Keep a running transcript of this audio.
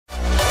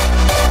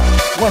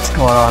What's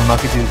going on,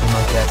 monkey dudes and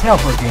monkey cats?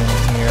 Helper Gaming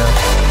here.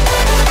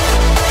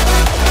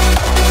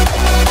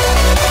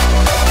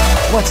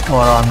 What's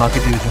going on,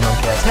 monkey dudes and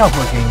monkey cats?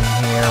 Helper Gaming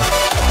here.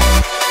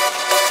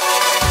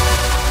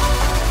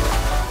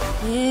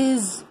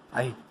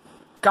 I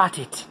got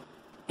it.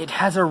 It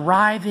has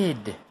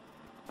arrived.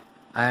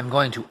 I am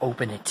going to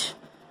open it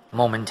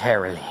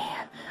momentarily,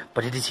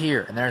 but it is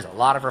here, and there's a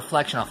lot of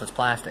reflection off this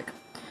plastic.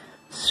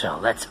 So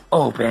let's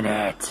open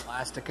it.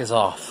 Plastic is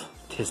off.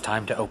 'Tis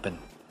time to open.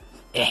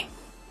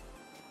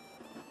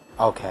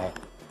 Okay.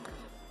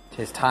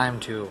 'Tis time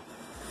to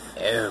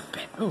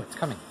open. Ooh, it's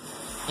coming.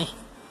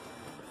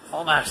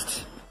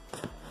 Almost.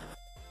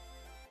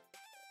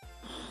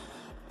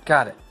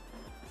 Got it.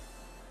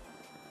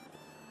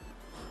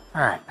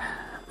 Alright.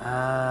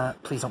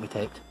 Please don't be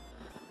taped.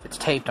 If it's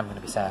taped, I'm gonna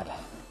be sad.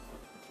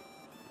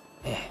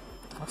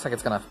 Looks like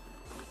it's gonna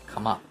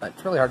come up, but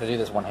it's really hard to do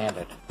this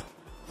one-handed.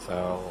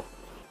 So...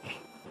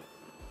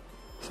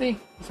 See?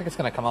 Looks like it's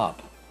gonna come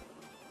up.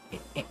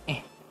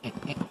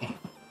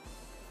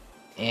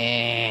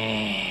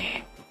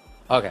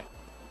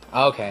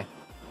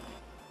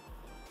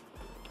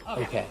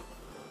 Okay.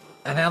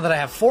 And now that I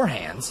have 4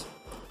 hands,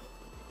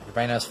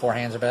 everybody knows 4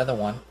 hands are better than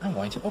 1, I'm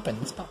going to open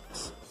this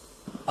box.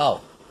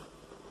 Oh.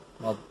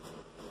 Well,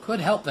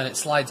 could help that it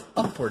slides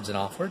upwards and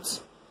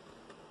offwards.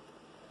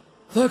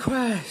 The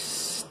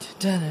Quest!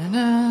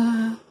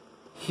 Da-na-na.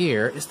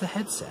 Here is the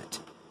headset.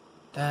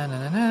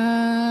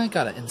 Da-na-na-na.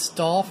 Gotta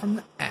install from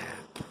the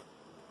app.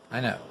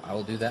 I know, I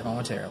will do that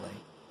momentarily.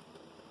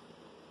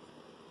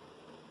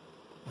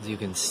 As you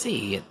can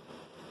see, it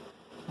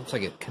looks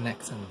like it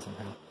connects in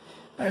somehow.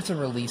 There's a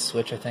release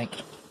switch, I think.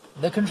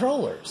 The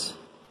controllers.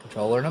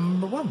 Controller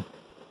number 1.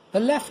 The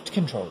left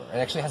controller. It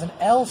actually has an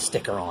L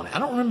sticker on it. I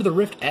don't remember the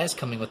Rift S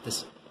coming with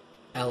this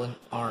L and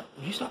R.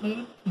 Would you stop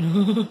moving?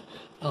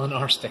 L and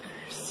R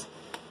stickers.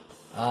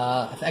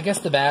 I guess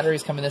the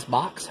batteries come in this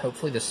box.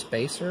 Hopefully the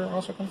spacer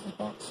also comes in this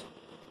box.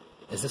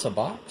 Is this a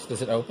box?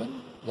 Does it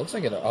open? Looks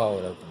like it. Oh,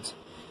 it opens.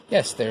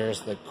 Yes,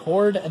 there's the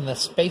cord and the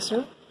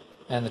spacer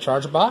and the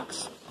charger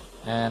box.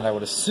 And I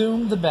would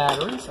assume the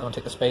batteries. I'm going to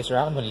take the spacer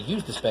out. I'm going to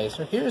use the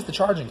spacer. Here's the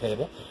charging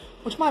cable,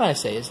 which might I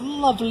say is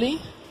lovely.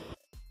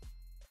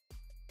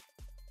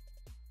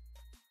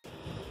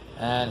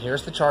 And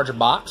here's the charger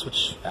box,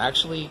 which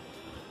actually...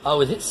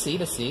 Oh, is it C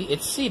to C?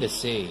 It's C to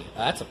C.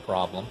 That's a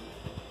problem.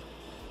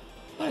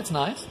 But it's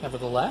nice,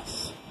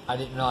 nevertheless. I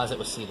didn't realize it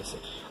was C to C.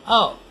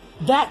 Oh,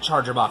 that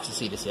charger box is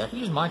C to C. I could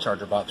use my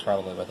charger box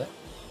probably with it.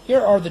 Here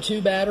are the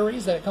 2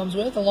 batteries that it comes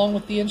with, along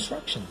with the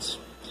instructions.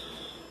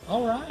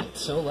 Alright,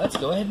 so let's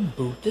go ahead and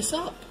boot this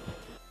up.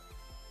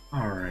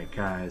 Alright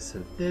guys,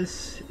 so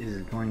this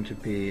is going to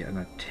be an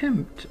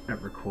attempt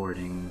at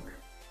recording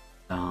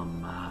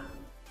VR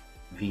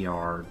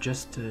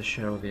just to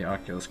show the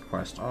Oculus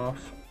Quest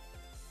off.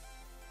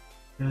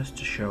 Just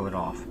to show it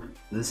off.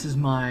 This is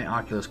my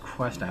Oculus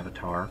Quest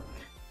avatar,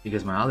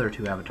 because my other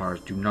 2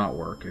 avatars do not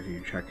work. If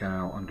you check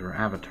out under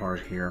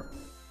avatars here,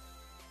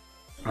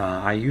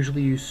 I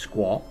usually use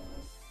Squall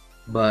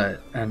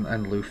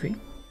and Luffy.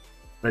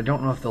 But I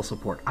don't know if they'll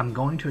support. I'm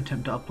going to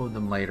attempt to upload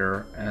them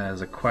later as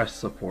a Quest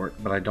support,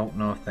 but I don't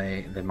know if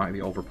they might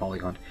be over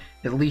polygoned.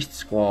 At least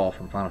Squall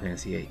from Final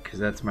Fantasy VIII, because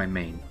that's my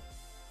main.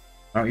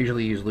 I don't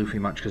usually use Luffy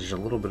much because there's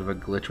a little bit of a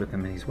glitch with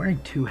him, and he's wearing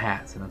 2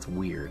 hats, and that's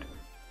weird.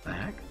 The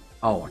heck?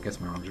 Oh, I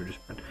guess my arms are just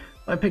red.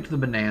 But I picked the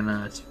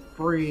banana. It's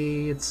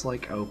free. It's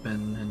like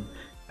open and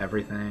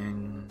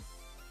everything.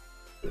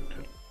 Put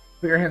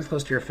your hands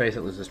close to your face.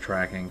 It loses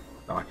tracking.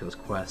 The Oculus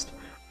Quest.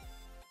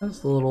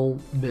 That's a little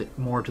bit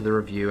more to the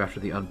review after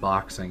the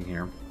unboxing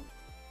here.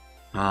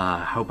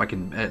 I hope I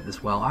can edit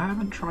this well. I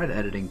haven't tried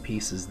editing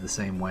pieces the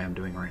same way I'm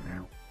doing right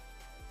now.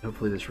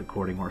 Hopefully this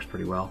recording works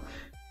pretty well.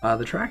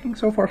 The tracking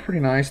so far is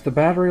pretty nice. The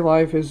battery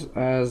life is,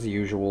 as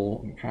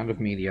usual, kind of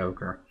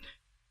mediocre.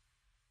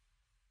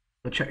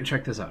 But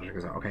check this out. Check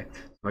this out. Okay,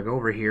 so I go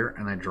over here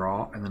and I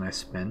draw and then I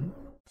spin.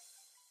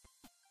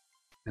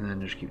 And then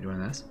just keep doing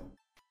this.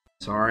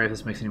 Sorry if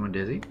this makes anyone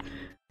dizzy.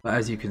 But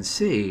as you can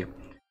see,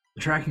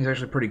 the tracking is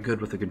actually pretty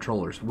good with the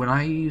controllers. When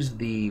I used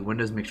the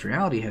Windows Mixed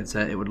Reality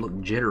headset, it would look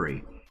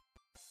jittery.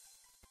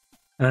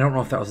 And I don't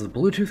know if that was the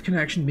Bluetooth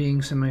connection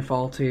being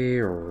semi-faulty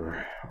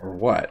or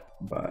what,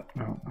 but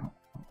no,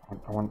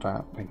 I want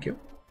that. Thank you.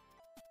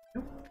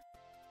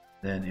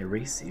 Then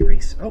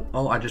erase.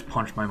 Oh, I just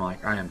punched my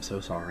mic. I am so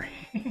sorry.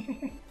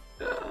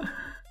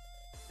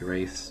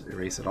 Erase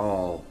it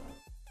all.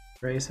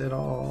 Erase it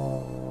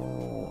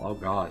all. Oh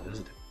god, this is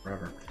taking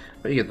forever.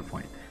 But you get the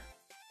point.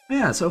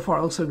 Yeah, so far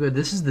it looks so good.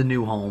 This is the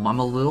new home. I'm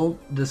a little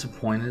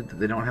disappointed that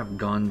they don't have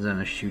guns and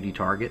a shooty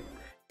target.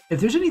 If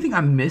there's anything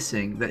I'm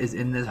missing that is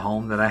in this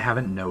home that I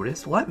haven't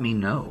noticed, let me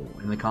know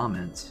in the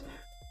comments.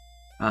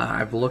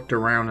 I've looked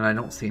around and I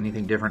don't see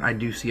anything different. I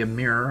do see a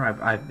mirror.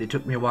 It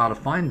took me a while to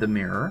find the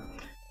mirror.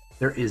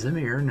 There is a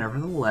mirror,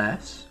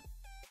 nevertheless.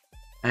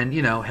 And,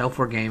 you know, Hell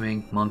for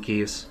Gaming,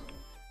 monkeys.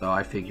 So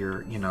I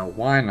figure, you know,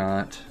 why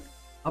not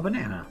a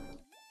banana?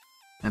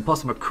 And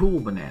plus I'm a cool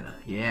banana.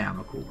 Yeah, I'm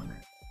a cool banana.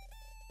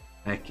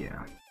 Heck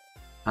yeah.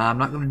 I'm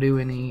not going to do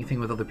anything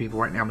with other people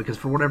right now because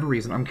for whatever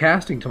reason, I'm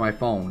casting to my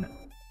phone.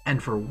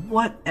 And for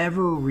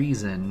whatever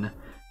reason,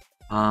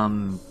 I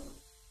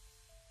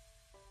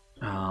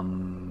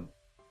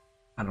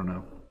don't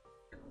know.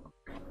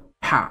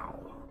 Pow.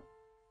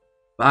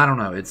 But I don't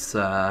know, it's,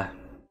 for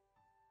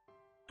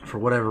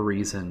whatever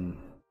reason,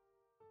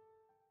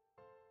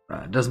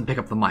 it doesn't pick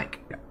up the mic.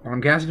 When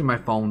I'm casting to my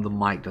phone, the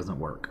mic doesn't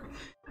work.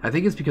 I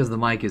think it's because the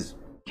mic is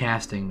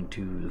casting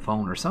to the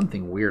phone or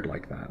something weird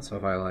like that. So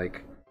if I,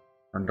 like,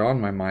 turned on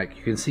my mic,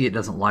 you can see it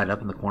doesn't light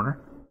up in the corner.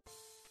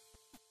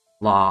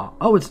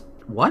 Oh, it's...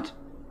 What?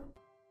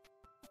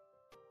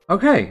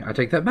 Okay, I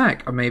take that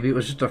back. Or maybe it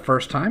was just a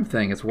first time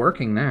thing. It's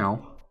working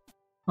now.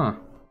 Huh.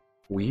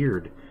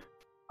 Weird.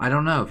 I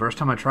don't know. First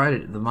time I tried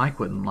it, the mic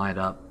wouldn't light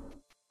up.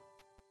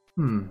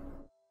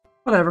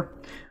 Whatever.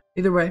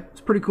 Either way,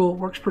 it's pretty cool.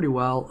 Works pretty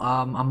well.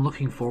 I'm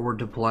looking forward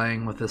to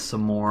playing with this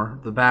some more.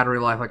 The battery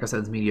life, like I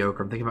said, is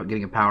mediocre. I'm thinking about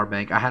getting a power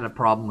bank. I had a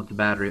problem with the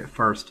battery at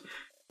first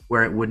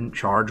where it wouldn't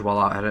charge while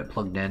I had it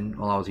plugged in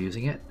while I was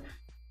using it.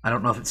 I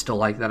don't know if it's still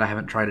like that. I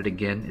haven't tried it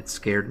again. It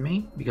scared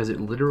me because it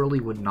literally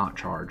would not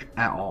charge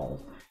at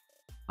all.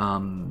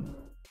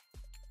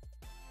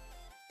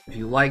 If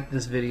you like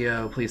this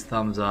video, please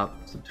thumbs up,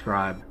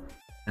 subscribe,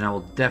 and I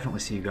will definitely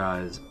see you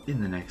guys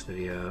in the next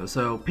video.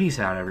 So, peace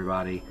out,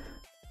 everybody.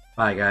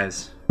 Bye,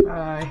 guys.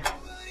 Bye.